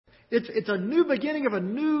It's a new beginning of a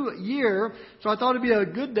new year, so I thought it'd be a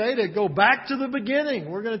good day to go back to the beginning.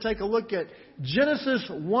 We're going to take a look at Genesis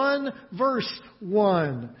 1, verse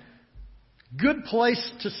 1. Good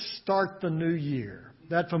place to start the new year.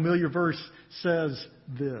 That familiar verse says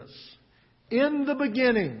this: in the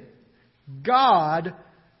beginning, God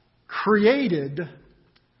created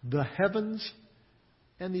the heavens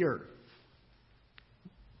and the earth.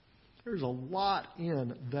 There's a lot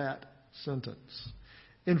in that sentence.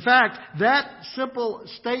 In fact, that simple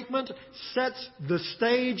statement sets the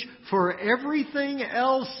stage for everything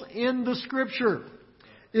else in the Scripture.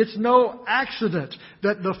 It's no accident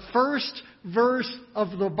that the first verse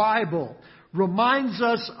of the Bible reminds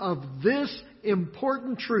us of this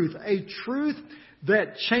important truth, a truth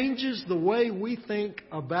that changes the way we think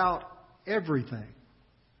about everything.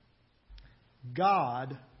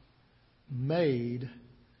 God made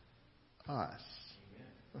us.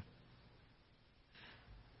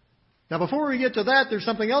 Now, before we get to that, there's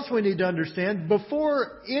something else we need to understand.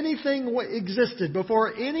 Before anything existed,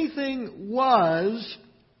 before anything was,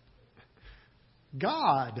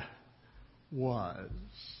 God was.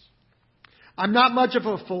 I'm not much of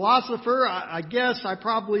a philosopher. I guess I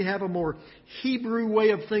probably have a more Hebrew way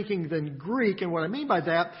of thinking than Greek. And what I mean by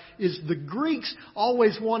that is the Greeks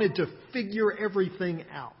always wanted to figure everything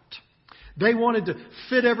out. They wanted to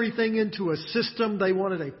fit everything into a system. They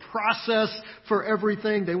wanted a process for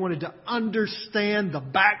everything. They wanted to understand the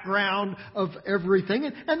background of everything.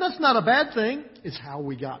 And that's not a bad thing. It's how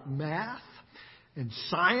we got math and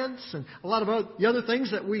science and a lot of the other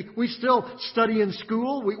things that we still study in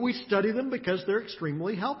school. We study them because they're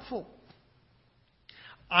extremely helpful.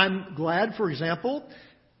 I'm glad, for example,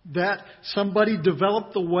 that somebody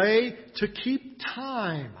developed the way to keep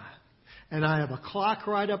time. And I have a clock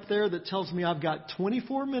right up there that tells me I've got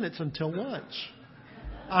 24 minutes until lunch.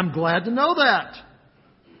 I'm glad to know that.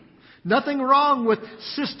 Nothing wrong with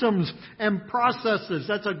systems and processes.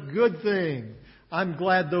 That's a good thing. I'm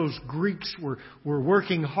glad those Greeks were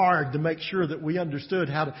working hard to make sure that we understood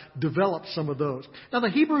how to develop some of those. Now, the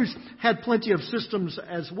Hebrews had plenty of systems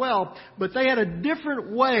as well, but they had a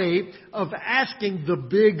different way of asking the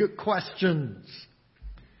big questions.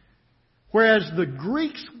 Whereas the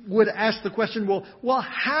Greeks would ask the question, well,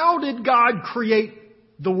 how did God create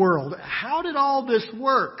the world? How did all this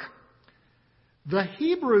work? The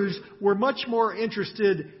Hebrews were much more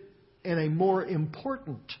interested in a more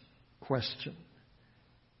important question.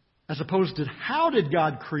 As opposed to how did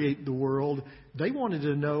God create the world, they wanted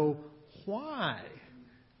to know why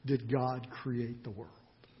did God create the world?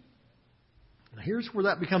 Now here's where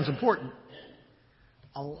that becomes important.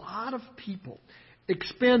 A lot of people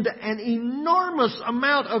expend an enormous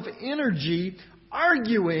amount of energy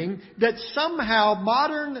arguing that somehow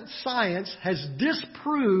modern science has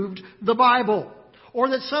disproved the Bible, or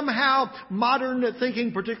that somehow modern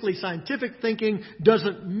thinking, particularly scientific thinking,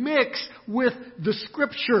 doesn't mix with the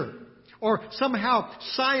Scripture, or somehow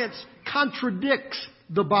science contradicts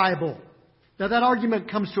the Bible. Now that argument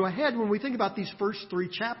comes to a head when we think about these first 3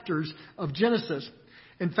 chapters of Genesis.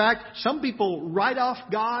 In fact, some people write off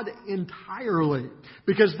God entirely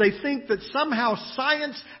because they think that somehow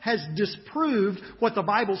science has disproved what the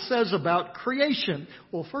Bible says about creation.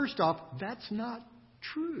 Well, first off, that's not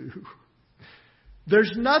true.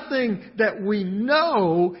 There's nothing that we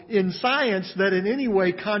know in science that in any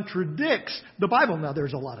way contradicts the Bible. Now,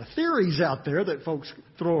 there's a lot of theories out there that folks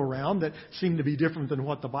throw around that seem to be different than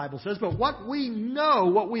what the Bible says. But what we know,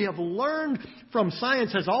 what we have learned from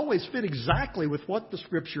science has always fit exactly with what the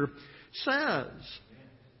Scripture says.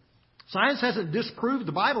 Science hasn't disproved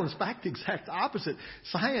the Bible. In fact, the exact opposite.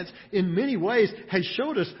 Science, in many ways, has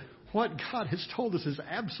showed us what God has told us is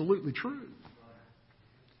absolutely true.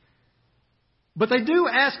 But they do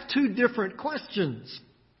ask 2 different questions,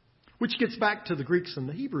 which gets back to the Greeks and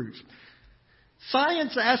the Hebrews.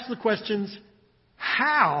 Science asks the questions,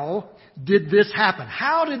 how did this happen?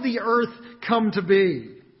 How did the earth come to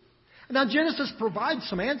be? Now, Genesis provides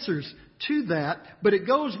some answers to that, but it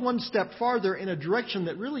goes one step farther in a direction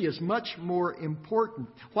that really is much more important.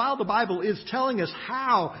 While the Bible is telling us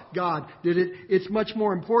how God did it, it's much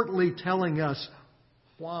more importantly telling us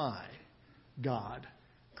why God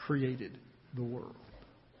created the world.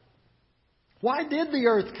 Why did the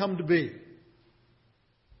earth come to be?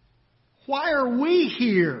 Why are we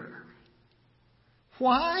here?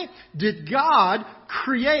 Why did God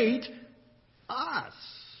create us?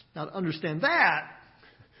 Now, to understand that,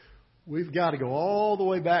 we've got to go all the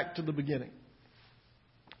way back to the beginning.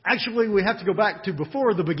 Actually, we have to go back to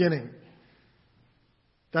before the beginning.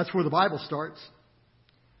 That's where the Bible starts.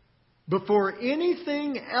 Before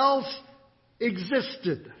anything else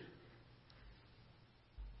existed,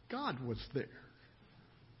 God was there.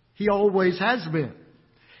 He always has been.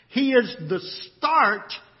 He is the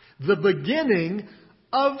start, the beginning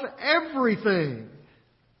of everything.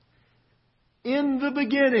 In the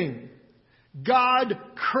beginning, God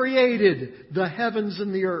created the heavens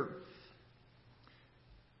and the earth.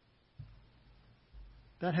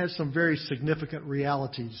 That has some very significant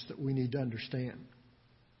realities that we need to understand.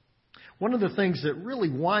 One of the things that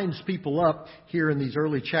really winds people up here in these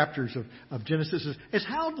early chapters of Genesis is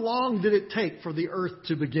how long did it take for the earth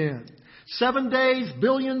to begin? 7 days,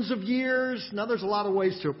 billions of years? Now, there's a lot of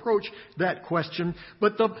ways to approach that question.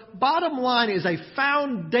 But the bottom line is a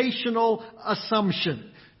foundational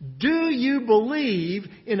assumption. Do you believe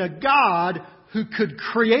in a God who could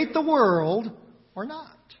create the world or not?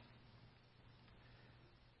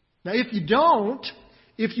 Now, if you don't,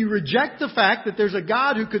 if you reject the fact that there's a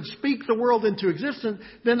God who could speak the world into existence,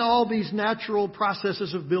 then all these natural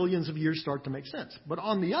processes of billions of years start to make sense. But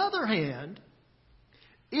on the other hand,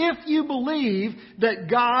 if you believe that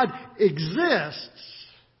God exists,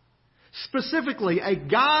 specifically a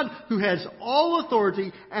God who has all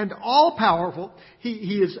authority and all powerful,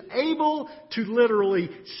 He is able to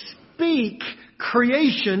literally speak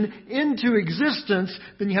creation into existence,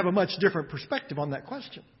 then you have a much different perspective on that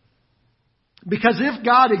question. Because if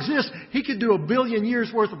God exists, He could do 1 billion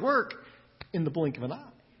years worth of work in the blink of an eye.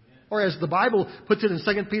 Or as the Bible puts it in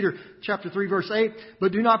 2 Peter chapter 3, verse 8,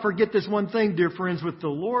 but do not forget this one thing, dear friends, with the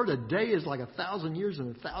Lord, a day is like 1,000 years, and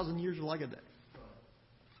 1,000 years are like a day.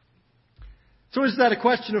 So is that a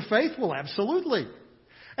question of faith? Well, absolutely.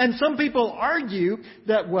 And some people argue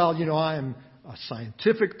that, well, I am a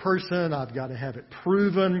scientific person. I've got to have it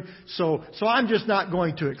proven. So I'm just not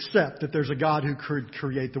going to accept that there's a God who could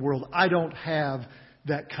create the world. I don't have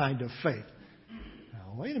that kind of faith.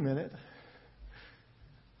 Now, wait a minute.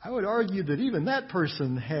 I would argue that even that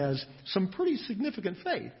person has some pretty significant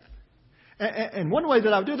faith. And one way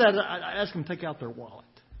that I would do that, I ask them to take out their wallet.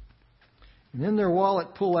 And in their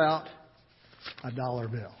wallet, pull out a dollar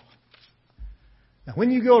bill. Now,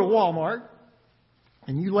 when you go to Walmart,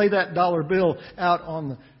 and you lay that dollar bill out on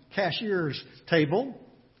the cashier's table,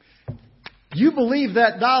 you believe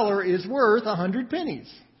that dollar is worth 100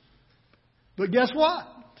 pennies. But guess what?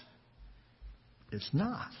 It's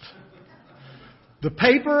not. The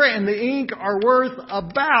paper and the ink are worth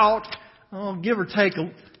about, give or take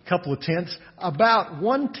a couple of tenths, about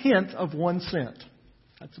 1/10 of 1 cent.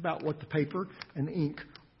 That's about what the paper and the ink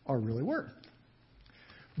are really worth.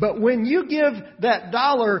 But when you give that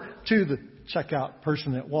dollar to the checkout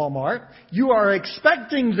person at Walmart, you are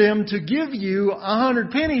expecting them to give you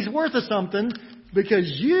 100 pennies worth of something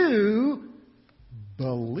because you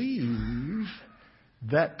believe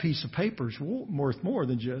that piece of paper is worth more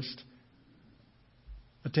than just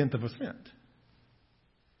 1/10 of a cent.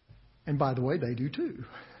 And by the way, they do too.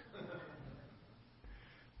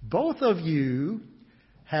 Both of you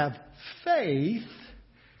have faith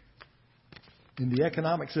in the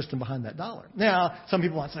economic system behind that dollar. Now, some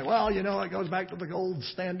people might say, well, it goes back to the gold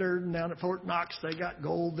standard, and down at Fort Knox they got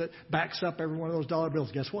gold that backs up every one of those dollar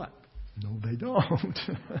bills. Guess what? No, they don't.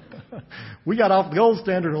 We got off the gold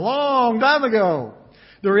standard a long time ago.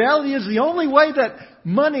 The reality is the only way that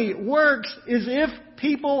money works is if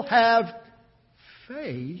people have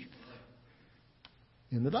faith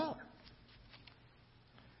in the dollar.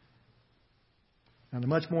 Now, in a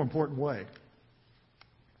much more important way,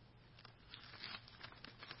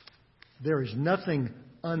 there is nothing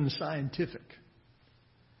unscientific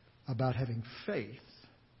about having faith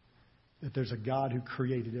that there's a God who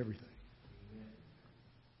created everything.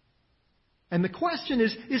 And the question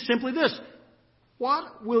is simply this.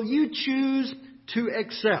 What will you choose to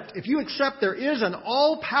accept? If you accept there is an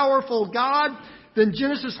all-powerful God, then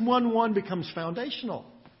Genesis 1:1 becomes foundational.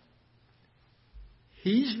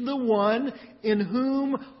 He's the one in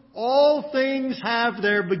whom all things have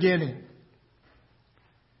their beginning.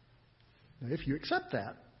 Now, if you accept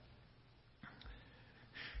that,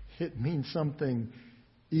 it means something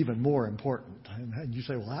even more important. And you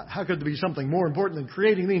say, well, how could there be something more important than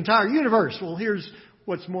creating the entire universe? Well, here's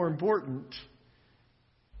what's more important.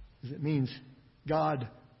 It means God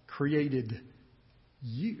created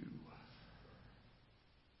you.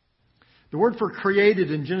 The word for created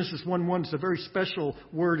in Genesis 1:1 is a very special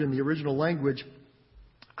word in the original language.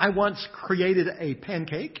 I once created a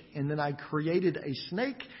pancake, and then I created a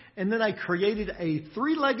snake, and then I created a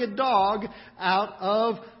 3-legged dog out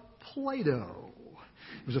of Play-Doh.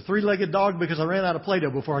 It was a 3-legged dog because I ran out of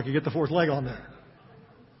Play-Doh before I could get the 4th leg on there.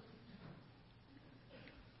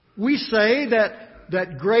 We say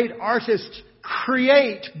that great artists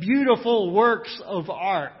create beautiful works of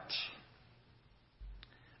art.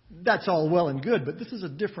 That's all well and good, but this is a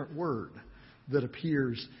different word that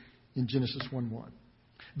appears in Genesis 1:1.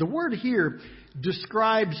 The word here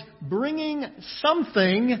describes bringing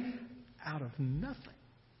something out of nothing.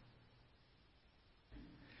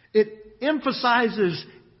 It emphasizes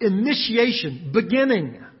initiation,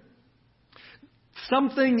 beginning.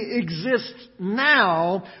 Something exists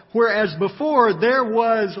now, whereas before there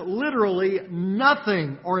was literally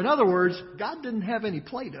nothing. Or in other words, God didn't have any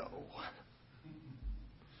Play-Doh.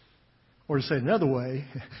 Or to say it another way,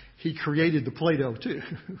 He created the Play-Doh too.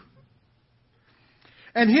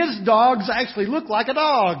 And His dogs actually look like a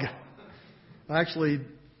dog. Actually,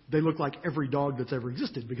 they look like every dog that's ever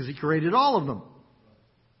existed because He created all of them.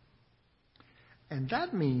 And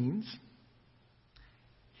that means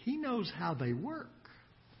He knows how they work.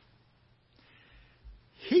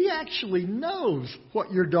 He actually knows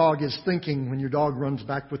what your dog is thinking when your dog runs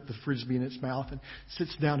back with the Frisbee in its mouth and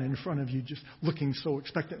sits down in front of you just looking so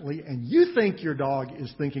expectantly. And you think your dog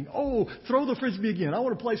is thinking, oh, throw the Frisbee again. I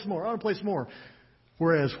want to play some more. I want to play some more.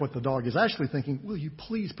 Whereas what the dog is actually thinking, will you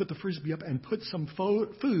please put the Frisbee up and put some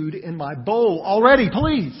food in my bowl already,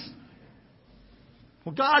 please?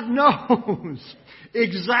 Well, God knows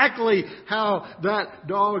exactly how that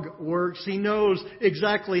dog works. He knows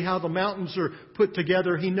exactly how the mountains are put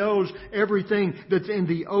together. He knows everything that's in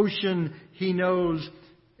the ocean. He knows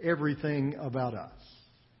everything about us.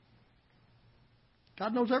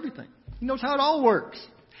 God knows everything. He knows how it all works.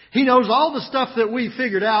 He knows all the stuff that we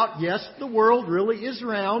figured out. Yes, the world really is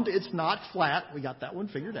round. It's not flat. We got that one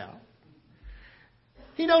figured out.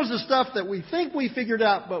 He knows the stuff that we think we figured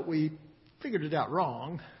out, but we figured it out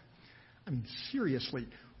wrong. I mean, seriously,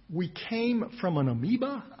 we came from an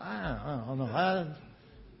amoeba? I don't know.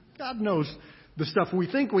 God knows the stuff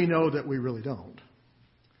we think we know that we really don't.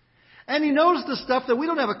 And He knows the stuff that we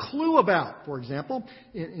don't have a clue about. For example,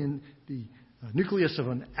 in the nucleus of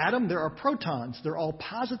an atom, there are protons. They're all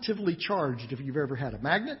positively charged. If you've ever had a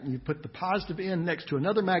magnet and you put the positive end next to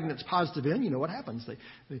another magnet's positive end, you know what happens.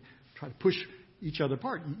 They try to push each other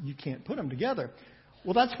apart. You can't put them together.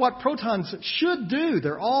 Well, that's what protons should do.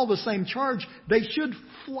 They're all the same charge. They should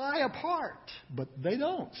fly apart, but they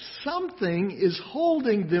don't. Something is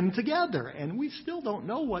holding them together, and we still don't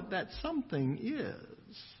know what that something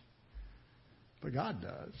is. But God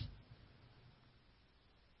does.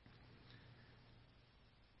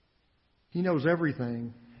 He knows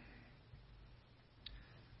everything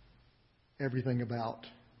about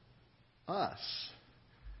us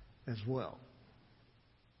as well,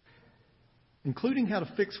 including how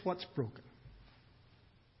to fix what's broken.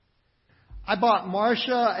 I bought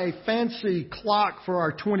Marcia a fancy clock for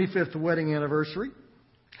our 25th wedding anniversary.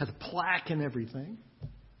 It has a plaque and everything.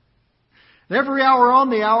 And every hour on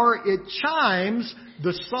the hour, it chimes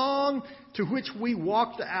the song to which we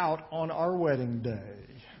walked out on our wedding day.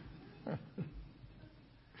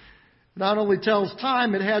 Not only tells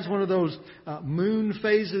time, it has one of those moon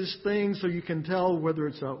phases things so you can tell whether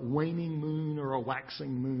it's a waning moon or a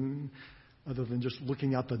waxing moon, other than just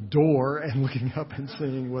looking out the door and looking up and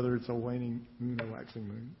seeing whether it's a waning moon or waxing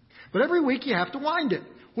moon. But every week you have to wind it,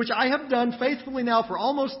 which I have done faithfully now for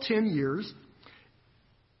almost 10 years,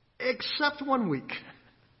 except 1 week.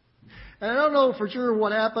 And I don't know for sure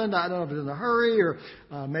what happened. I don't know if it was in a hurry or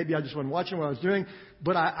maybe I just wasn't watching what I was doing.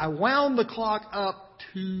 But I wound the clock up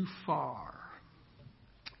too far.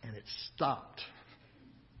 And it stopped.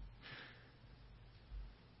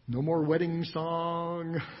 No more wedding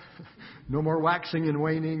song. No more waxing and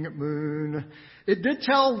waning moon. It did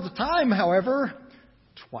tell the time, however,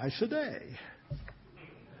 twice a day.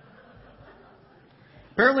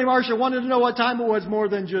 Apparently Marcia wanted to know what time it was more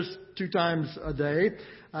than just 2 times a day.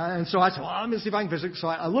 And so I said, well, let me see if I can fix it. So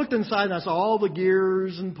I looked inside and I saw all the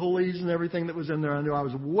gears and pulleys and everything that was in there. I knew I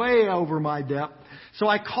was way over my depth. So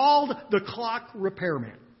I called the clock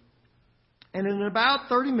repairman. And in about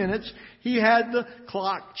 30 minutes, he had the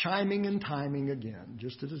clock chiming and timing again,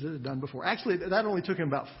 just as it had done before. Actually, that only took him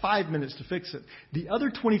about 5 minutes to fix it. The other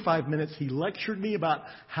 25 minutes, he lectured me about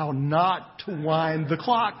how not to wind the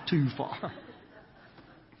clock too far.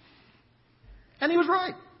 And he was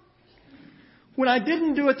right. When I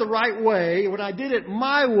didn't do it the right way, when I did it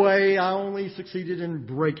my way, I only succeeded in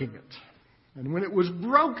breaking it. And when it was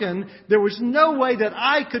broken, there was no way that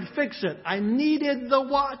I could fix it. I needed the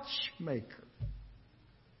watchmaker.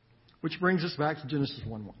 Which brings us back to Genesis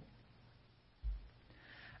 1:1.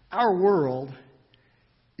 Our world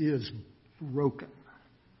is broken.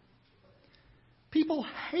 People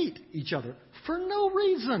hate each other for no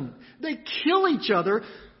reason. They kill each other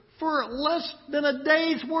for less than a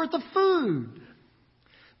day's worth of food.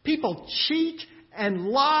 People cheat and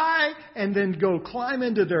lie and then go climb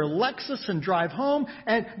into their Lexus and drive home.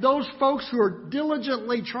 And those folks who are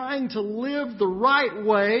diligently trying to live the right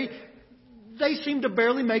way, they seem to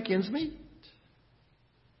barely make ends meet.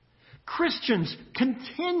 Christians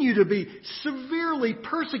continue to be severely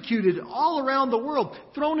persecuted all around the world,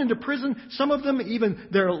 thrown into prison, some of them even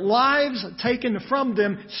their lives taken from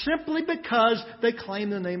them simply because they claim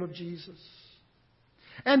the name of Jesus.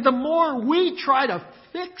 And the more we try to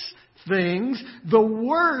fix things, the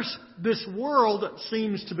worse this world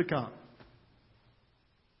seems to become.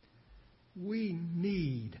 We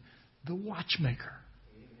need the watchmaker.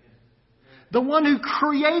 The one who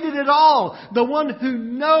created it all. The one who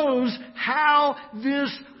knows how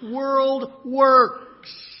this world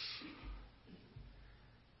works.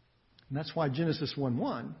 And that's why Genesis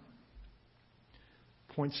 1:1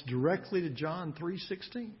 points directly to John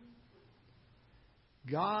 3:16.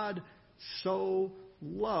 God so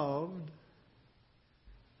loved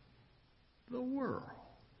the world.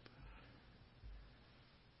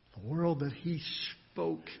 The world that He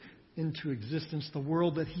spoke into existence, the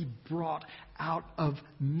world that He brought out of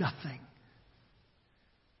nothing.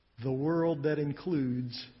 The world that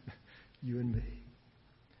includes you and me.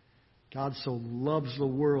 God so loves the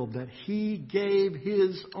world that He gave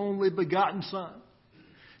His only begotten Son,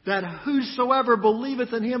 that whosoever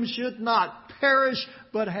believeth in Him should not perish,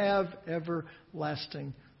 but have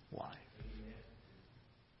everlasting life.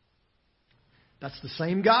 That's the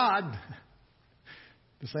same God.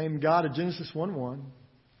 The same God of Genesis 1:1.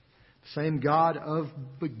 The same God of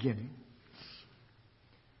beginning.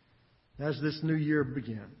 As this new year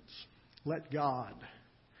begins, let God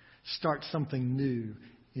start something new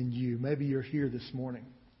in you. Maybe you're here this morning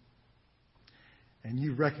and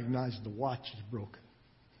you recognize the watch is broken.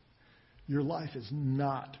 Your life is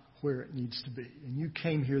not where it needs to be. And you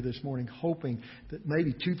came here this morning hoping that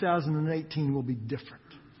maybe 2018 will be different.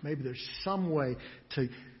 Maybe there's some way to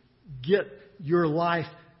get your life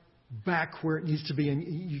back where it needs to be,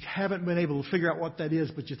 and you haven't been able to figure out what that is,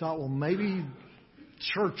 but you thought, well, maybe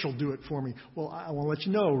church will do it for me. Well, I want to let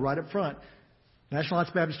you know right up front, National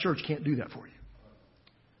Heights Baptist Church can't do that for you.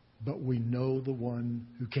 But we know the one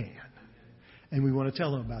who can. And we want to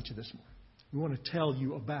tell them about you this morning. We want to tell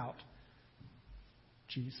you about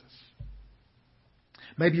Jesus.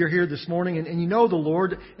 Maybe you're here this morning and you know the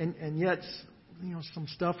Lord, and yet some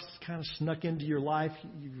stuff's kind of snuck into your life.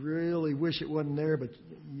 You really wish it wasn't there, but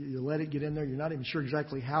you let it get in there. You're not even sure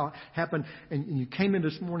exactly how it happened. And you came in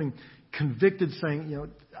this morning convicted saying,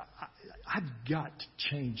 I've got to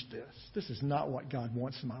change this. This is not what God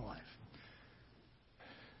wants in my life.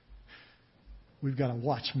 We've got a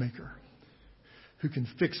watchmaker who can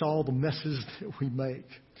fix all the messes that we make,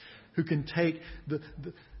 who can take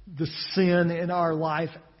the sin in our life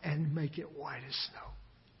and make it white as snow.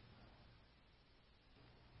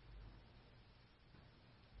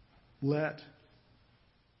 Let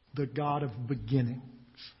the God of beginnings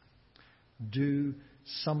do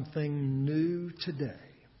something new today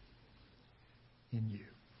in you.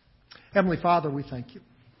 Heavenly Father, we thank you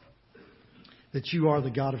that you are the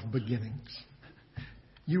God of beginnings.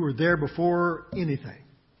 You were there before anything.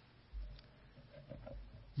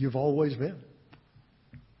 You've always been.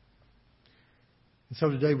 And so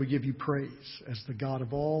today we give you praise as the God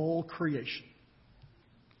of all creation.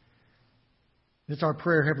 It's our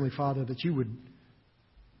prayer, Heavenly Father, that you would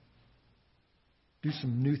do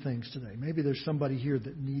some new things today. Maybe there's somebody here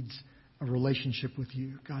that needs a relationship with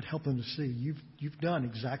you. God, help them to see you've done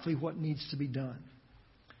exactly what needs to be done.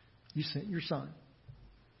 You sent your Son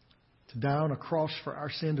to die on a cross for our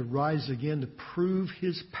sin, to rise again, to prove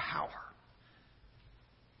His power.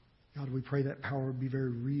 God, we pray that power would be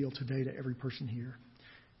very real today to every person here.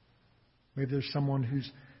 Maybe there's someone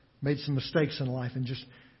who's made some mistakes in life and just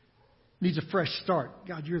needs a fresh start.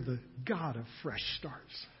 God, you're the God of fresh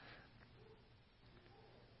starts.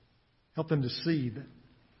 Help them to see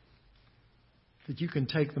that you can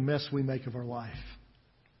take the mess we make of our life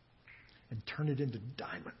and turn it into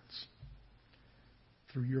diamonds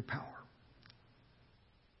through your power.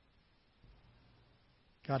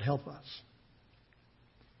 God, help us.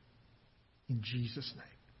 In Jesus'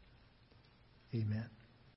 name, amen.